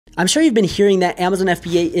I'm sure you've been hearing that Amazon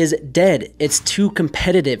FBA is dead, it's too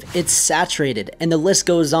competitive, it's saturated, and the list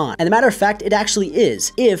goes on. And the matter of fact, it actually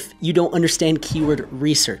is, if you don't understand keyword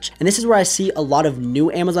research. And this is where I see a lot of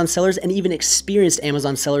new Amazon sellers and even experienced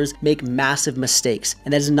Amazon sellers make massive mistakes.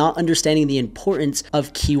 And that is not understanding the importance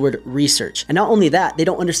of keyword research. And not only that, they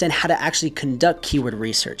don't understand how to actually conduct keyword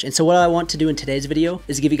research. And so what I want to do in today's video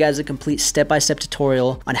is give you guys a complete step-by-step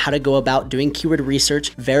tutorial on how to go about doing keyword research,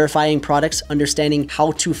 verifying products, understanding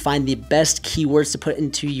how to find the best keywords to put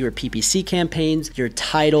into your PPC campaigns, your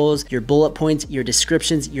titles, your bullet points, your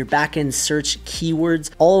descriptions, your backend search keywords.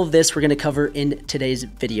 All of this we're gonna cover in today's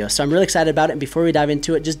video. So I'm really excited about it. And before we dive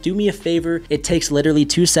into it, just do me a favor. It takes literally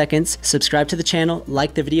 2 seconds. Subscribe to the channel,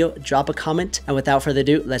 like the video, drop a comment. And without further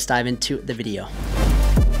ado, let's dive into the video.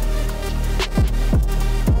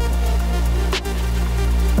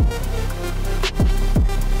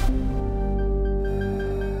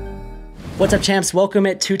 What's up, champs? Welcome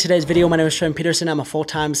to today's video. My name is Sean Peterson. I'm a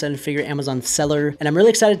full-time 7-figure Amazon seller, and I'm really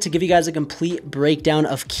excited to give you guys a complete breakdown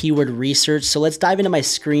of keyword research. So let's dive into my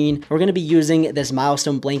screen. We're going to be using this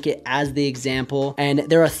milestone blanket as the example, and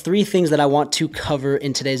there are 3 things that I want to cover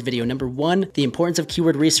in today's video. Number 1, the importance of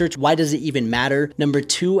keyword research. Why does it even matter? Number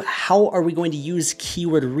 2, how are we going to use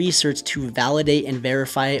keyword research to validate and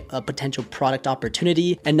verify a potential product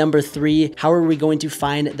opportunity? And number 3, how are we going to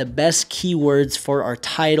find the best keywords for our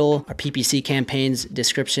title, our PPC campaigns,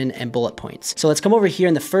 description, and bullet points. So let's come over here,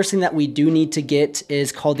 and the first thing that we do need to get is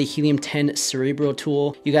called the Helium 10 Cerebro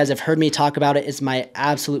tool. You guys have heard me talk about it. It's my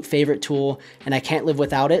absolute favorite tool, and I can't live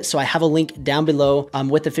without it. So I have a link down below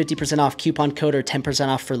with the 50% off coupon code or 10%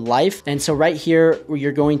 off for life. And so right here,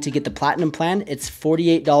 you're going to get the platinum plan. It's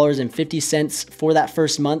 $48.50 for that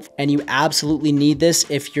first month, and you absolutely need this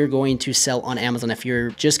if you're going to sell on Amazon. If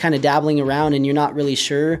you're just kind of dabbling around and you're not really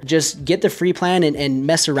sure, just get the free plan and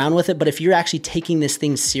mess around with it. But if you're actually taking this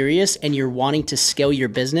thing serious and you're wanting to scale your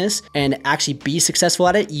business and actually be successful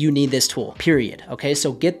at it, you need this tool, period. Okay,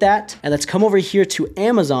 so get that. And let's come over here to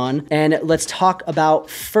Amazon and let's talk about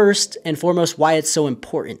first and foremost why it's so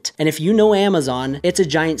important. And if you know Amazon, it's a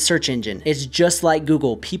giant search engine. It's just like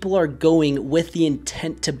Google. People are going with the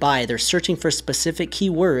intent to buy. They're searching for a specific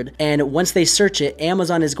keyword. And once they search it,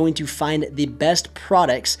 Amazon is going to find the best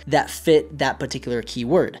products that fit that particular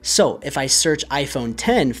keyword. So if I search iPhone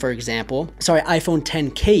 10, for example, iPhone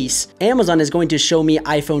 10 case, Amazon is going to show me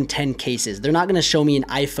iPhone 10 cases. They're not going to show me an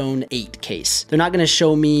iPhone 8 case. They're not going to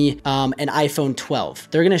show me an iPhone 12.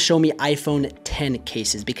 They're going to show me iPhone 10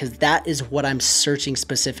 cases because that is what I'm searching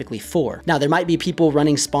specifically for. Now, there might be people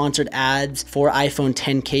running sponsored ads for iPhone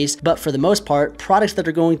 10 case, but for the most part, products that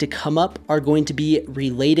are going to come up are going to be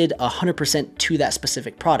related 100% to that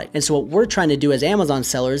specific product. And so what we're trying to do as Amazon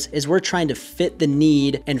sellers is we're trying to fit the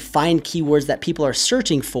need and find keywords that people are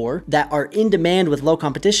searching for that are in demand with low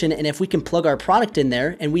competition. And if we can plug our product in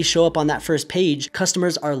there and we show up on that first page,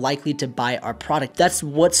 customers are likely to buy our product. That's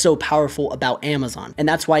what's so powerful about Amazon. And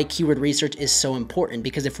that's why keyword research is so important,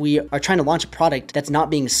 because if we are trying to launch a product that's not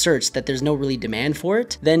being searched, that there's no really demand for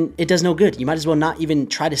it, then it does no good. You might as well not even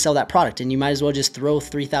try to sell that product, and you might as well just throw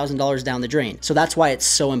 $3,000 down the drain. So that's why it's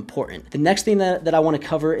so important. The next thing that I want to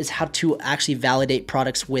cover is how to actually validate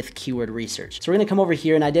products with keyword research. So we're going to come over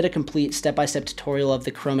here, and I did a complete step-by-step tutorial of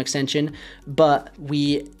the Chrome extension, but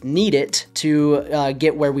we need it to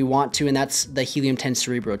get where we want to, and that's the Helium 10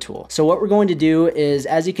 Cerebro tool. So what we're going to do is,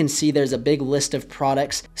 as you can see, there's a big list of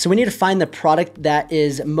products. So we need to find the product that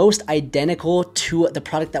is most identical to the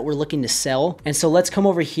product that we're looking to sell. And so let's come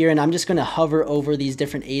over here, and I'm just going to hover over these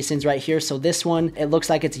different ASINs right here. So this one, it looks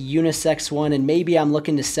like it's a unisex one, and maybe I'm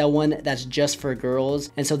looking to sell one that's just for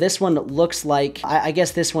girls. And so this one looks like, I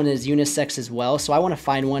guess this one is unisex as well. So I want to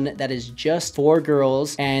find one that is just for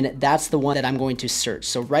girls, and that's the one that I'm going to search.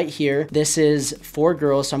 So right here, this is for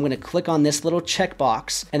girls. So I'm going to click on this little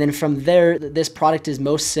checkbox. And then from there, this product is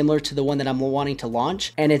most similar to the one that I'm wanting to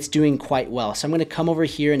launch, and it's doing quite well. So I'm going to come over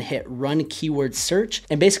here and hit run keyword search.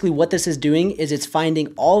 And basically what this is doing is it's finding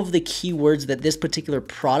all of the keywords that this particular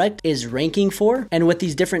product is ranking for. And with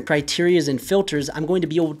these different criterias and filters, I'm going to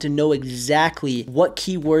be able to know exactly what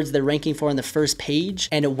keywords they're ranking for on the first page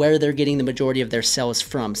and where they're getting the majority of their sales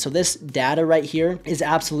from. So this data right here is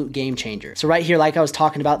absolute game changer. So right here, like I was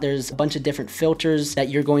talking about, there's a bunch of different filters that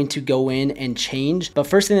you're going to go in and change. But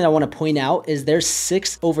first thing that I want to point out is there's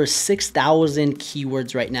over 6,000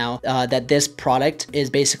 keywords right now that this product is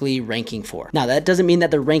basically ranking for. Now, that doesn't mean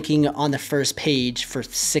that they're ranking on the first page for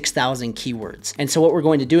 6,000 keywords. And so what we're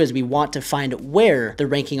going to do is we want to find where they're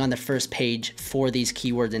ranking on the first page for these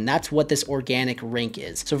keywords. And that's what this organic rank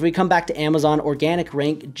is. So if we come back to Amazon, organic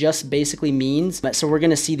rank just basically means, so we're going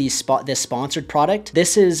to see this sponsored product.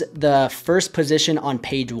 This is is the first position on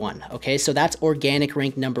page 1. Okay, so that's organic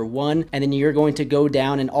rank number 1. And then you're going to go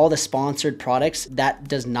down, and all the sponsored products, that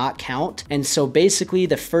does not count. And so basically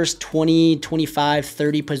the first 20, 25,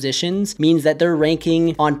 30 positions means that they're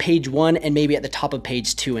ranking on page 1 and maybe at the top of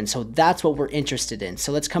page 2. And so that's what we're interested in.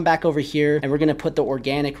 So let's come back over here, and we're going to put the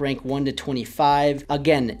organic rank 1 to 25.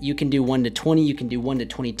 Again, you can do 1 to 20, you can do 1 to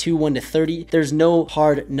 22, 1 to 30. There's no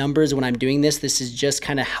hard numbers when I'm doing this. This is just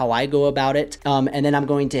kind of how I go about it. And then I'm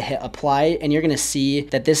going to hit apply, and you're going to see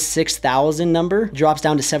that this 6,000 number drops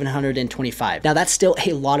down to 725. Now that's still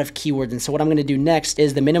a lot of keywords. And so what I'm going to do next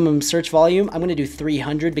is the minimum search volume. I'm going to do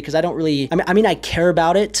 300 because I don't really, I care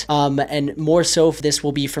about it. And more so if this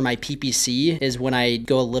will be for my PPC is when I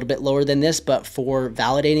go a little bit lower than this, but for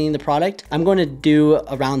validating the product, I'm going to do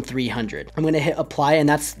around 300. I'm going to hit apply, and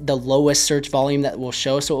that's the lowest search volume that will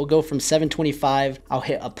show. So it will go from 725. I'll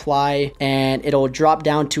hit apply, and it'll drop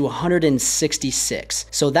down to 166.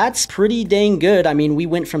 So that's pretty dang good. I mean, we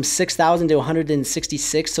went from 6,000 to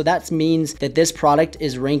 166. So that means that this product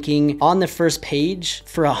is ranking on the first page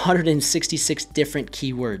for 166 different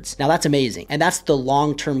keywords. Now that's amazing. And that's the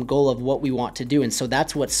long-term goal of what we want to do. And so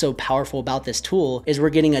that's what's so powerful about this tool is we're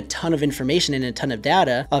getting a ton of information and a ton of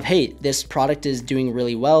data of, hey, this product is doing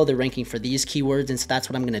really well. They're ranking for these keywords. And so that's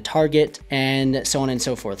what I'm going to target, and so on and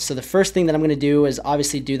so forth. So the first thing that I'm going to do is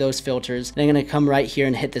obviously do those filters. Then I'm going to come right here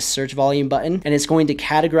and hit the search volume button, and it's going to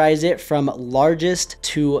categorize it from largest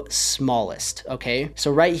to smallest. Okay.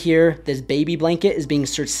 So right here, this baby blanket is being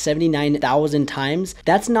searched 79,000 times.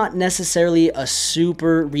 That's not necessarily a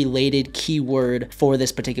super related keyword for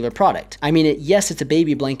this particular product. I mean, yes, it's a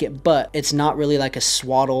baby blanket, but it's not really like a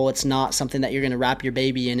swaddle. It's not something that you're going to wrap your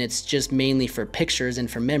baby in. It's just mainly for pictures and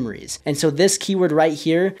for memories. And so this keyword right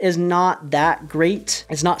here is not that great.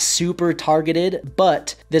 It's not super targeted,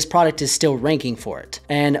 but this product is still ranking for it.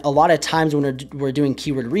 And a lot of times when we're doing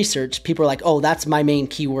keyword research, people are like, oh, that's my main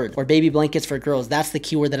keyword, or baby blankets for girls. That's the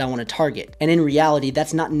keyword that I want to target. And in reality,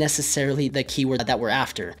 that's not necessarily the keyword that we're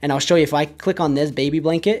after. And I'll show you, if I click on this baby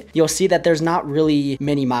blanket, you'll see that there's not really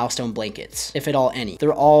many milestone blankets, if at all any.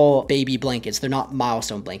 They're all baby blankets. They're not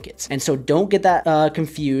milestone blankets. And so don't get that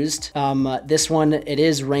confused. This one, it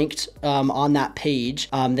is ranked on that page.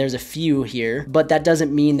 There's a few here, but that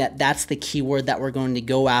doesn't mean that that's the keyword that we're going to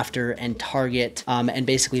go after and target and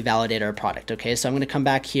basically validate our product. Okay, so I'm going to come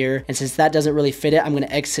back here, and since that doesn't really fit it, I'm going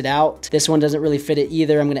to exit out. This one doesn't really fit it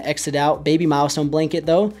either. I'm going to exit out. Baby milestone blanket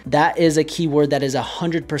though, that is a keyword that is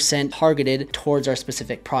 100% targeted towards our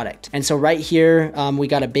specific product. And so right here, we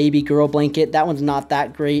got a baby girl blanket. That one's not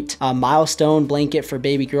that great. Milestone blanket for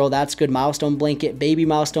baby girl, that's good. Milestone blanket, baby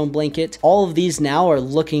milestone blanket. All of these now are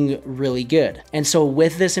looking really good. And so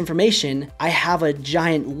with this information, I have a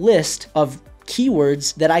giant list of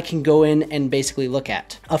keywords that I can go in and basically look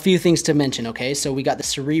at. A few things to mention, okay? So we got the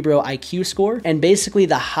Cerebro IQ score, and basically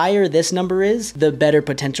the higher this number is, the better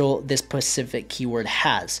potential this specific keyword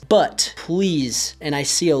has. But please, and I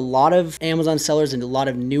see a lot of Amazon sellers and a lot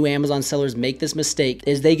of new Amazon sellers make this mistake,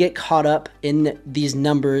 is they get caught up in these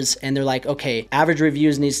numbers and they're like, okay, average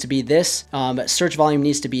reviews needs to be this, search volume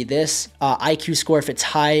needs to be this, IQ score, if it's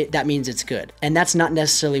high, that means it's good. And that's not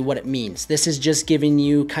necessarily what it means. This is just giving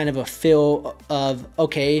you kind of a feel of,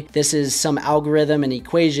 okay, this is some algorithm and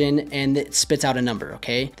equation and it spits out a number,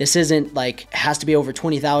 okay? This isn't like, it has to be over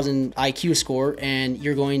 20,000 IQ score and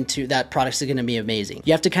you're going to, that product's gonna be amazing.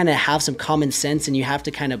 You have to kind of have some common sense and you have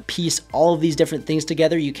to kind of piece all of these different things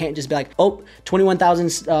together. You can't just be like, oh, 21,000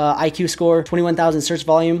 IQ score, 21,000 search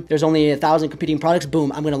volume, there's only 1,000 competing products,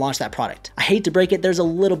 boom, I'm gonna launch that product. I hate to break it, there's a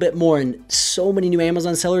little bit more, and so many new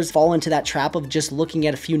Amazon sellers fall into that trap of just looking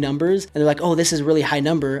at a few numbers and they're like, oh, this is a really high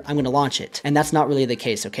number, I'm gonna launch it. And that's not really the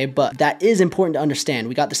case, okay? But that is important to understand.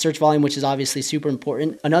 We got the search volume, which is obviously super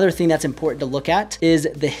important. Another thing that's important to look at is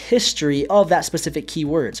the history of that specific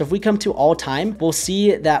keyword. So if we come to all time, we'll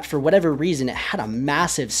see that for whatever reason, it had a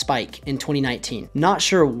massive spike in 2019. Not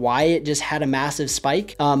sure why it just had a massive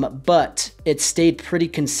spike, but it stayed pretty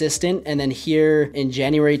consistent. And then here in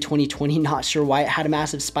January 2020, not sure why it had a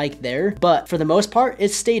massive spike there, but for the most part, it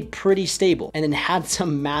stayed pretty stable and then had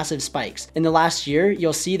some massive spikes. In the last year,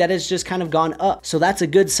 you'll see that it's just kind of gone up. So that's a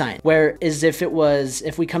good sign. Whereas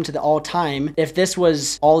if we come to the all time, if this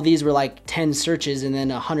was, all these were like 10 searches and then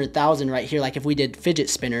 100,000 right here, like if we did fidget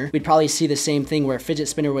spinner, we'd probably see the same thing where fidget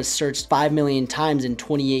spinner was searched 5 million times in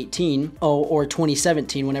 2018 or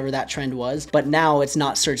 2017, whenever that trend was, but now it's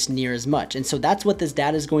not searched near as much. And so that's what this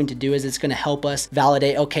data is going to do, is it's going to help us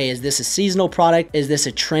validate, okay, is this a seasonal product? Is this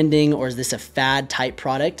a trending, or is this a fad type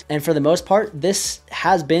product? And for the most part, this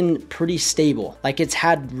has been pretty stable. Like it's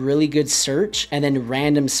had really good search and then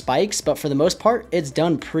random spikes, but for the most part, it's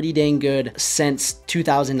done pretty dang good since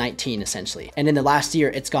 2019, essentially. And in the last year,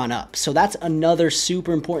 it's gone up. So that's another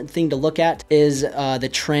super important thing to look at is the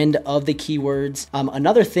trend of the keywords.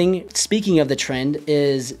 Another thing, speaking of the trend,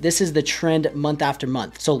 is this is the trend month after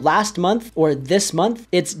month. So last month or this month,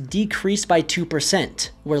 it's decreased by 2%,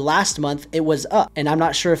 where last month it was up. And I'm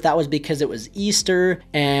not sure if that was because it was Easter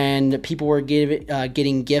and people were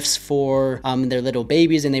getting gifts for their little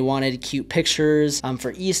babies and they wanted cute pictures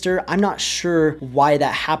for Easter. I'm not sure why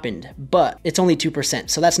that happened, but it's only 2%.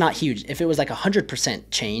 So that's not huge. If it was like 100%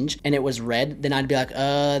 change and it was red, then I'd be like,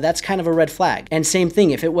 that's kind of a red flag. And same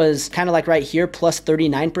thing, if it was kind of like right here, plus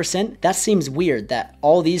 39%, that seems weird that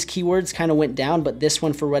all these keywords kind of went down, but this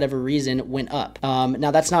one for whatever reason went up.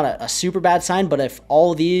 Now that's not a super bad sign, but if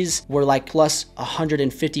all these were like plus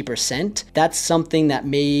 150%, that's something that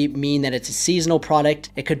may mean that it's a seasonal product.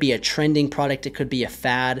 It could be a trending product. It could be a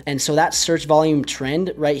fad. And so that search volume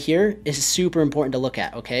trend right here is super important to look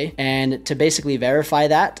at, okay? And to basically verify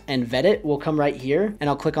that and vet it, we'll come right here and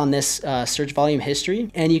I'll click on this search volume history,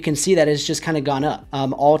 and you can see that it's just kind of gone up.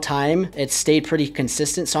 All time, it's stayed pretty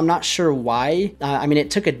consistent. So I'm not sure why. I mean,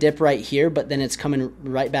 it took a dip right here, but then it's coming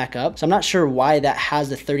right back up. So I'm not sure why that has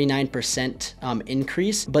the 39%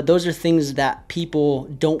 increase, but those are things that people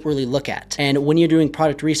don't really look at. And when you're doing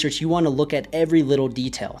product research, you want to look at every little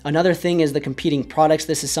detail. Another thing is the competing products.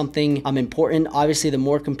 This is something important. Obviously, the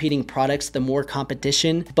more competing products, the more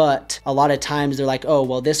competition, but a lot of times they're like, oh,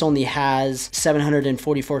 well, this only has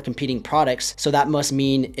 744 competing products, so that must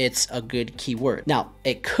mean it's a good keyword. Now,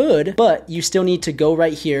 it could, but you still need to go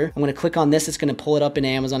right here. I'm going to click on this. It's going to pull it up in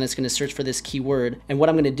Amazon. It's going to search for this keyword. And what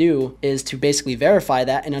I'm going to do is to basically verify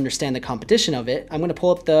that and understand the competition of it. I'm going to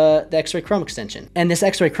pull up the X-Ray Chrome extension. And this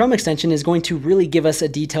X-Ray Chrome extension is going to really give us a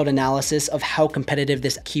detailed analysis of how competitive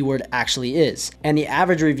this keyword actually is. And the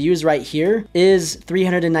average reviews right here is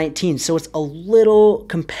 319. So it's a little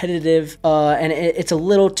competitive, and it's a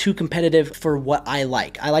little too competitive for what I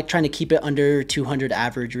like. I like trying to keep it under 200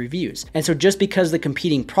 average reviews. And so just because the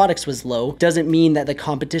competing products was low doesn't mean that the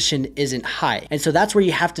competition isn't high. And so that's where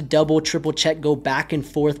you have to double, triple check, go back and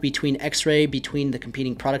forth between X-Ray, between the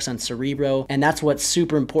competing products on Cerebro. And that's what's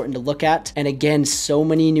super important to look at. And again, so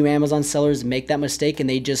many new Amazon sellers make that mistake and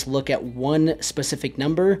they just look at one specific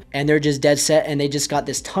number and they're just dead set and they just got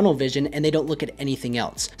this tunnel vision and they don't look at anything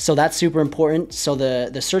else. So that's super important. So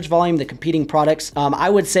the search volume, the competing products, I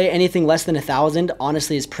would say anything less than 1,000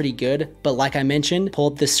 honestly is pretty good. But like I mentioned, pull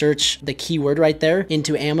up the search, the keyword right there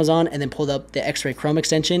into Amazon and then pull up the X-Ray Chrome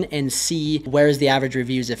extension and see where's the average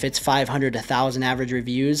reviews. If it's 500, 1,000 average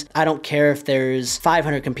reviews, I don't care if there's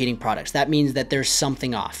 500 competing products. That means that there's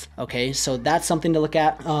something off. Okay, so that's something to look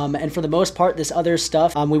at. And for the most part, this other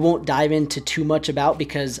stuff, we won't dive into too much about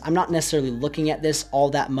because I'm not necessarily looking at this all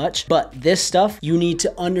that much, but this stuff you need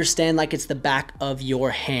to understand like it's the back of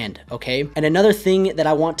your hand, okay? And another thing that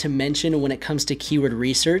I want to mention when it comes to keyword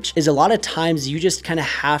research is a lot of times you just kind of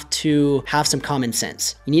have to have some common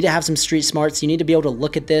sense. You need to have some street smarts. You need to be able to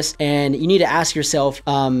look at this and you need to ask yourself,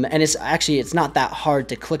 and it's not that hard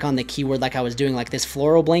to click on the keyword like I was doing, like this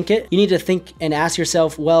floral blanket. You need to think and ask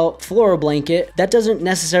yourself, well, floral blanket, that doesn't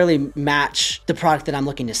necessarily match the product that I'm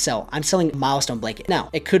looking to sell. I'm selling a milestone blanket. Now,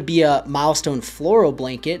 it could be a milestone floral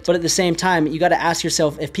blanket, but at the same time, you got to ask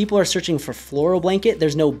yourself, if people are searching for floral blanket,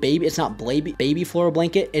 there's no baby, it's not baby floral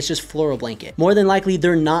blanket, it's just floral blanket. More than likely,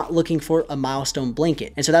 they're not looking for a milestone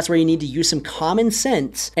blanket. And so that's where you need to use some common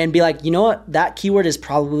sense and be like, you know what, that keyword is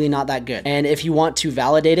probably not that good. And if you want to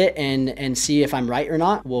validate it and see if I'm right or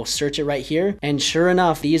not, we'll search it right here. And sure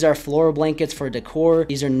enough, these are floral blankets for decor.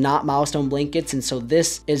 These are not milestone blankets. And so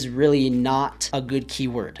this is really not a good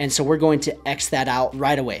keyword. And so we're going to X that out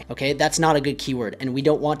right away. Okay, that's not a good keyword. And we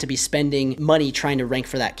don't want to be spending money trying to rank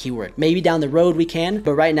for that keyword. Maybe down the road we can,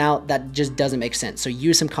 but right now that just doesn't make sense. So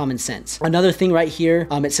use some common sense. Another thing right here,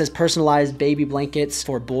 it says personalized baby blankets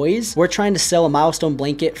for boys. We're trying to sell a milestone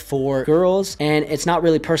blanket for girls and it's not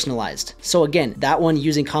really personalized. So again, that one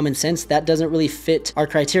using common sense, that doesn't really fit our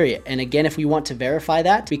criteria. And again, if we want to verify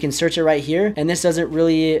that, we can search it right here and this doesn't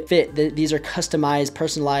really fit. These are customized,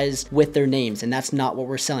 personalized with their names and that's not what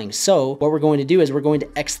we're selling. So what we're going to do is we're going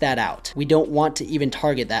to X that out. We don't want to even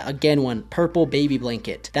target that. Again, one purple baby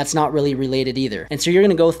blanket, that's not really related either. And so you're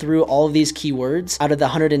going to go through all of these keywords out of the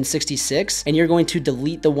 166 and you're going to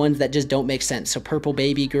delete the ones that just don't make sense. So purple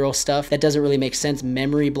baby girl stuff, that doesn't really make sense.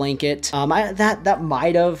 Memory blanket, that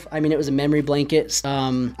might have, I mean, it was a memory blanket.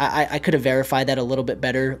 I could have verified that a little bit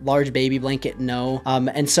better. Large baby blanket, no.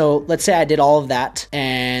 And so let's say I did all of that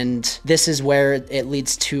and this is where it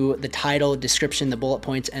leads to the title, description, the bullet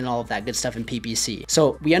points, and all of that good stuff in PPC.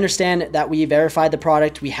 So we understand that we verified the product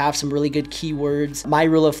product. We have some really good keywords. My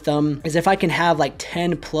rule of thumb is if I can have like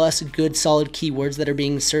 10 plus good solid keywords that are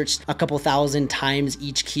being searched a couple thousand times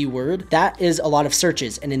each keyword, that is a lot of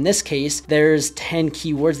searches. And in this case, there's 10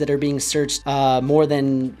 keywords that are being searched more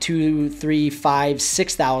than 2, 3, 5,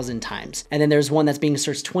 6,000 times. And then there's one that's being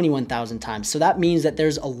searched 21,000 times. So that means that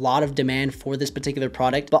there's a lot of demand for this particular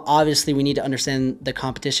product, but obviously we need to understand the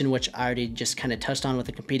competition, which I already just kind of touched on with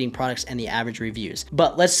the competing products and the average reviews.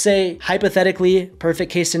 But let's say hypothetically,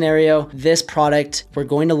 perfect case scenario, this product we're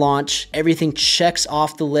going to launch, everything checks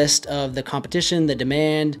off the list of the competition, the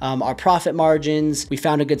demand, our profit margins, we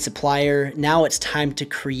found a good supplier. Now it's time to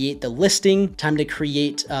create the listing, time to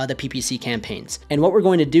create the PPC campaigns. And what we're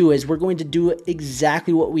going to do is we're going to do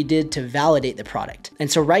exactly what we did to validate the product.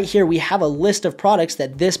 And so right here, we have a list of products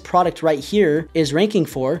that this product right here is ranking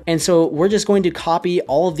for. And so we're just going to copy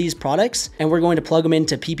all of these products and we're going to plug them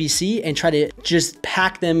into PPC and try to just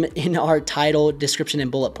pack them in our title, description,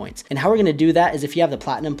 and bullet points. And how we're going to do that is if you have the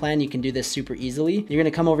platinum plan, you can do this super easily. You're going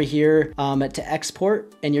to come over here to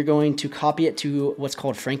export and you're going to copy it to what's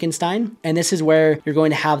called Frankenstein. And this is where you're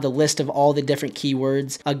going to have the list of all the different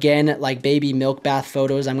keywords. Again, like baby milk bath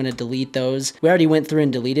photos, I'm going to delete those. We already went through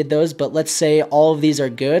and deleted those, but let's say all of these are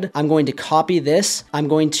good. I'm going to copy this. I'm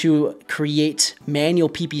going to create manual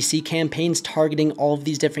PPC campaigns targeting all of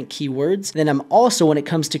these different keywords. Then I'm also, when it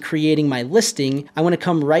comes to creating my listing, I want to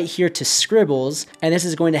come right here to Scribbles, and this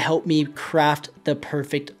is going to help me craft the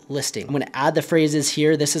perfect listing. I'm going to add the phrases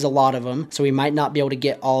here. This is a lot of them, so we might not be able to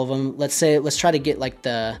get all of them. Let's try to get like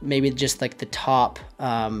maybe just like the top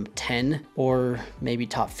 10 or maybe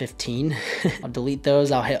top 15. I'll delete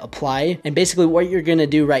those. I'll hit apply. And basically what you're going to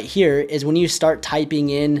do right here is when you start typing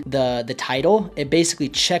in the title, it basically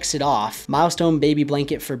checks it off. Milestone baby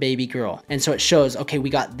blanket for baby girl. And so it shows, okay, we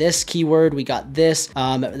got this keyword, we got this,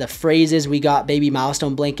 the phrases, we got baby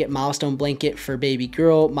milestone blanket for baby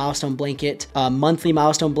girl, milestone blanket, monthly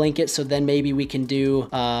milestone blanket. So then maybe we can do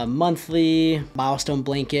monthly milestone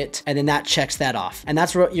blanket, and then that checks that off. And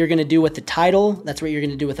that's what you're going to do with the title. That's what you're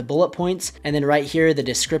going to do with the bullet points. And then right here, the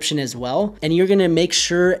description as well. And you're going to make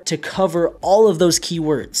sure to cover all of those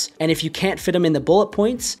keywords. And if you can't fit them in the bullet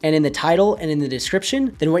points and in the title and in the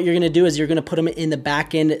description, then what you're going to do is you're going to put them in the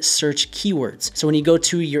backend search keywords. So when you go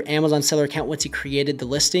to your Amazon seller account, once you created the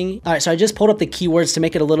listing. All right, so I just pulled up the keywords to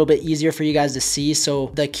make it a little bit easier for you guys to see.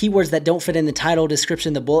 So the keywords that don't fit in the title,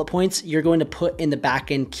 description, the bullet points, you're going to put in the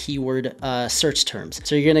backend keyword search terms.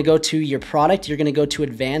 So you're going to go to your product, you're going to go to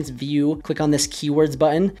advanced view, click on this keywords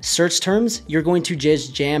button, search terms. You're going to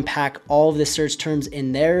just jam pack all of the search terms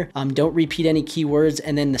in there. Don't repeat any keywords.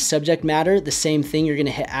 And then the subject matter, the same thing. You're going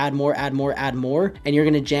to hit add more, add more, add more. And you're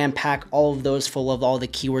going to jam pack all of those full of all the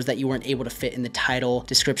keywords that you weren't able to fit in the title,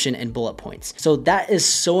 description, and bullet points. So that is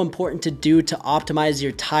so important to do to optimize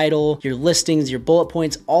your title, your listings, your bullet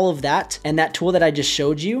points, all of that. And that tool that I just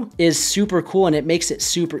showed you is super cool, and it makes it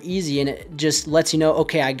super easy, and it just lets you know,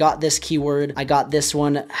 okay, I got this keyword, I got this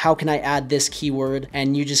one, how can I add this keyword?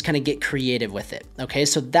 And you just kind of get creative with it. Okay,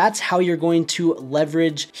 so that's how you're going to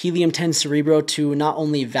leverage Helium 10 Cerebro to not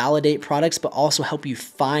only validate products, but also help you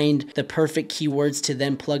find the perfect keywords to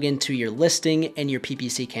then plug into your listing and your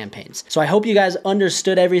PPC campaigns. So I hope you guys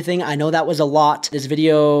understood everything. I know that was a lot. This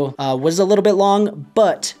video was a little bit long,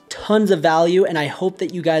 but tons of value, and I hope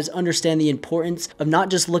that you guys understand the importance of not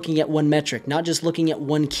just looking at one metric, not just looking at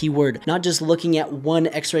one keyword, not just looking at one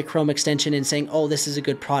X-Ray Chrome extension and saying, oh, this is a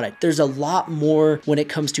good product. There's a lot more when it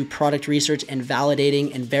comes to product research and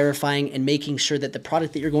validating and verifying and making sure that the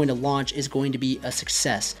product that you're going to launch is going to be a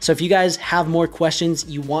success. So if you guys have more questions,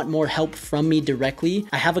 you want more help from me directly,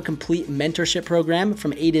 I have a complete mentorship program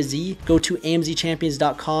from A to Z. Go to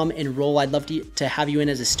amzchampions.com, enroll. I'd love to have you in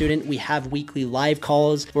as a student. We have weekly live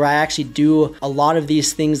calls where I actually do a lot of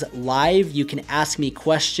these things live. You can ask me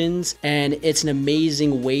questions, and it's an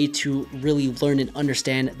amazing way to really learn and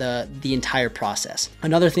understand the entire process.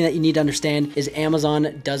 Another thing that you need to understand is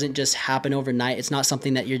Amazon doesn't just happen overnight. It's not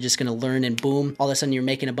something that you're just going to learn and boom, all of a sudden you're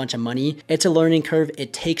making a bunch of money. It's a learning curve.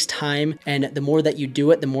 It takes time, and the more that you do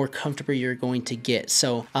it, the more comfortable you're going to get.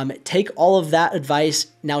 So take all of that advice,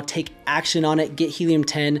 now take action on it, get Helium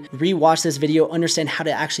 10, rewatch this video, understand how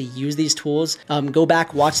to actually use these tools. Go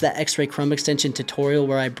back, watch that X-Ray Chrome extension tutorial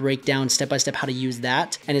where I break down step by step how to use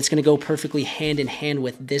that, and it's going to go perfectly hand in hand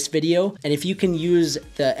with this video. And if you can use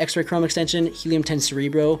the X-Ray Chrome extension, Helium 10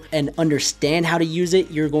 Cerebro, and understand how to use it,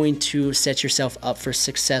 you're going to set yourself up for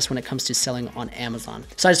success when it comes to selling on Amazon.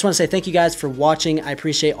 So I just want to say thank you guys for watching. I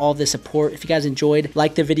appreciate all the support. If you guys enjoyed,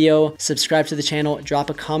 like the video, subscribe to the channel, drop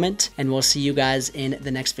a comment, and we'll see you guys in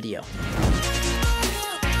the next video.